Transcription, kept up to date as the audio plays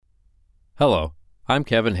Hello, I'm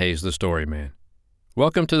Kevin Hayes, the Story Man.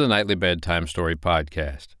 Welcome to the Nightly Bedtime Story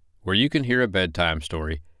Podcast, where you can hear a bedtime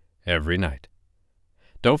story every night.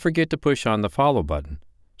 Don't forget to push on the follow button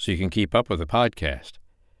so you can keep up with the podcast.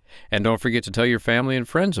 And don't forget to tell your family and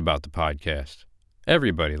friends about the podcast.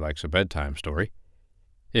 Everybody likes a bedtime story.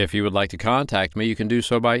 If you would like to contact me, you can do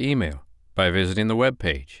so by email by visiting the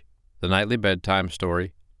webpage,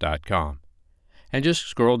 thenightlyBedtimeStory.com. And just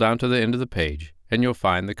scroll down to the end of the page, and you'll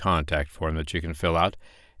find the contact form that you can fill out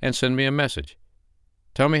and send me a message.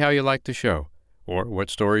 Tell me how you like the show, or what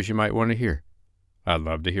stories you might want to hear. I'd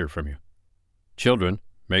love to hear from you. Children,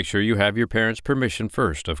 make sure you have your parents' permission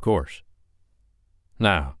first, of course.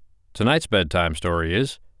 Now, tonight's bedtime story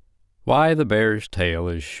is Why the Bear's Tail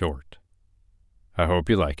is Short. I hope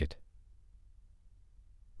you like it.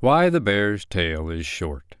 Why the Bear's Tail is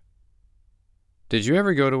Short. Did you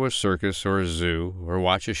ever go to a circus or a zoo or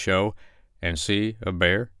watch a show and see a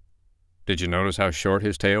bear? Did you notice how short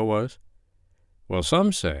his tail was? Well,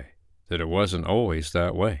 some say that it wasn't always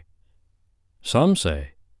that way. Some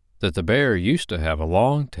say that the bear used to have a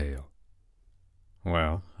long tail.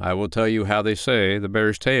 Well, I will tell you how they say the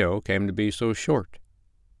bear's tail came to be so short.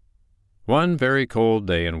 One very cold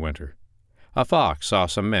day in winter, a fox saw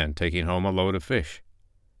some men taking home a load of fish.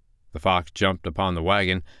 The fox jumped upon the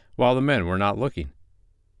wagon while the men were not looking.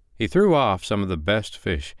 He threw off some of the best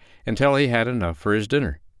fish until he had enough for his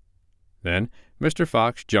dinner. Then Mr.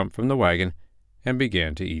 Fox jumped from the wagon and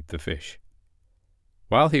began to eat the fish.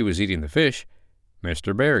 While he was eating the fish,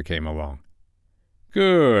 Mr. Bear came along.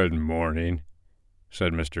 "Good morning,"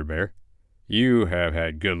 said Mr. Bear. "You have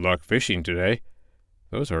had good luck fishing today.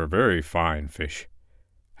 Those are very fine fish.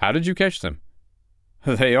 How did you catch them?"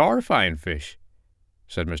 "They are fine fish,"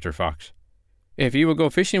 said Mr. Fox. "If you will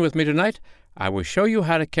go fishing with me tonight, I will show you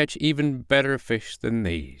how to catch even better fish than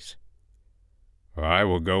these." "I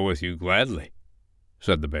will go with you gladly,"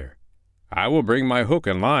 said the bear. "I will bring my hook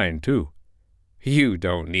and line, too." "You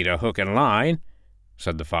don't need a hook and line,"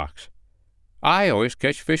 said the fox. "I always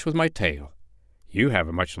catch fish with my tail. You have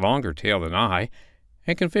a much longer tail than I,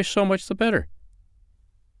 and can fish so much the better."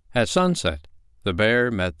 At sunset, the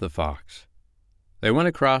bear met the fox. They went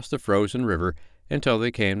across the frozen river until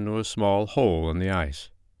they came to a small hole in the ice.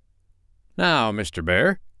 "Now, Mr.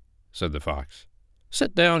 Bear," said the fox,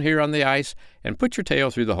 "sit down here on the ice and put your tail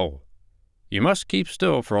through the hole. You must keep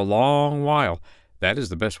still for a long while. That is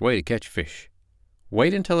the best way to catch fish.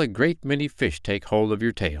 Wait until a great many fish take hold of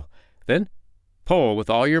your tail. Then pull with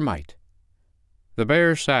all your might." The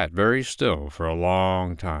bear sat very still for a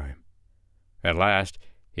long time. At last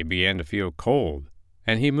he began to feel cold,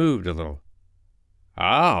 and he moved a little.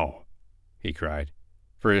 "Ow!" he cried,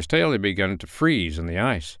 for his tail had begun to freeze in the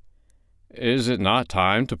ice. "Is it not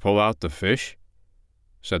time to pull out the fish?"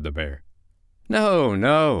 said the bear. "No,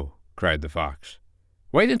 no," cried the fox.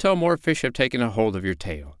 "Wait until more fish have taken a hold of your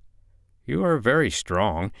tail. You are very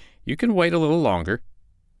strong. You can wait a little longer."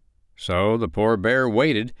 So the poor bear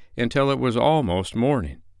waited until it was almost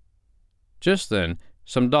morning. Just then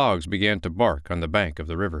some dogs began to bark on the bank of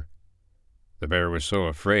the river. The bear was so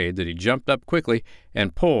afraid that he jumped up quickly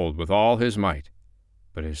and pulled with all his might.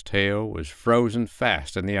 But his tail was frozen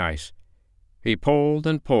fast in the ice. He pulled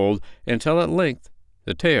and pulled until at length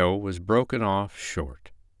the tail was broken off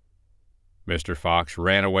short. Mr. Fox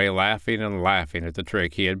ran away laughing and laughing at the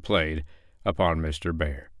trick he had played upon Mr.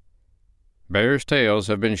 Bear. Bears' tails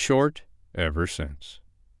have been short ever since.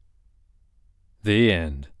 The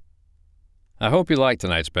end. I hope you liked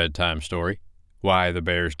tonight's bedtime story, Why the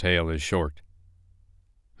Bear's Tail is Short.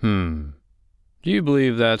 Do you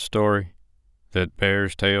believe that story? That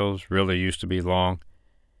bears' tails really used to be long?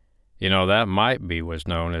 You know, that might be what's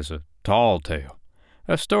known as a tall tale,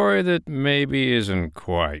 a story that maybe isn't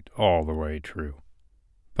quite all the way true.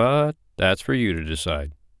 But that's for you to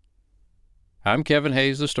decide. I'm Kevin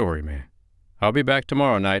Hayes, the Story Man. I'll be back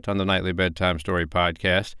tomorrow night on the Nightly Bedtime Story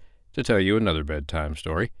Podcast to tell you another bedtime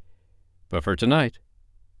story. But for tonight,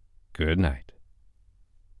 good night.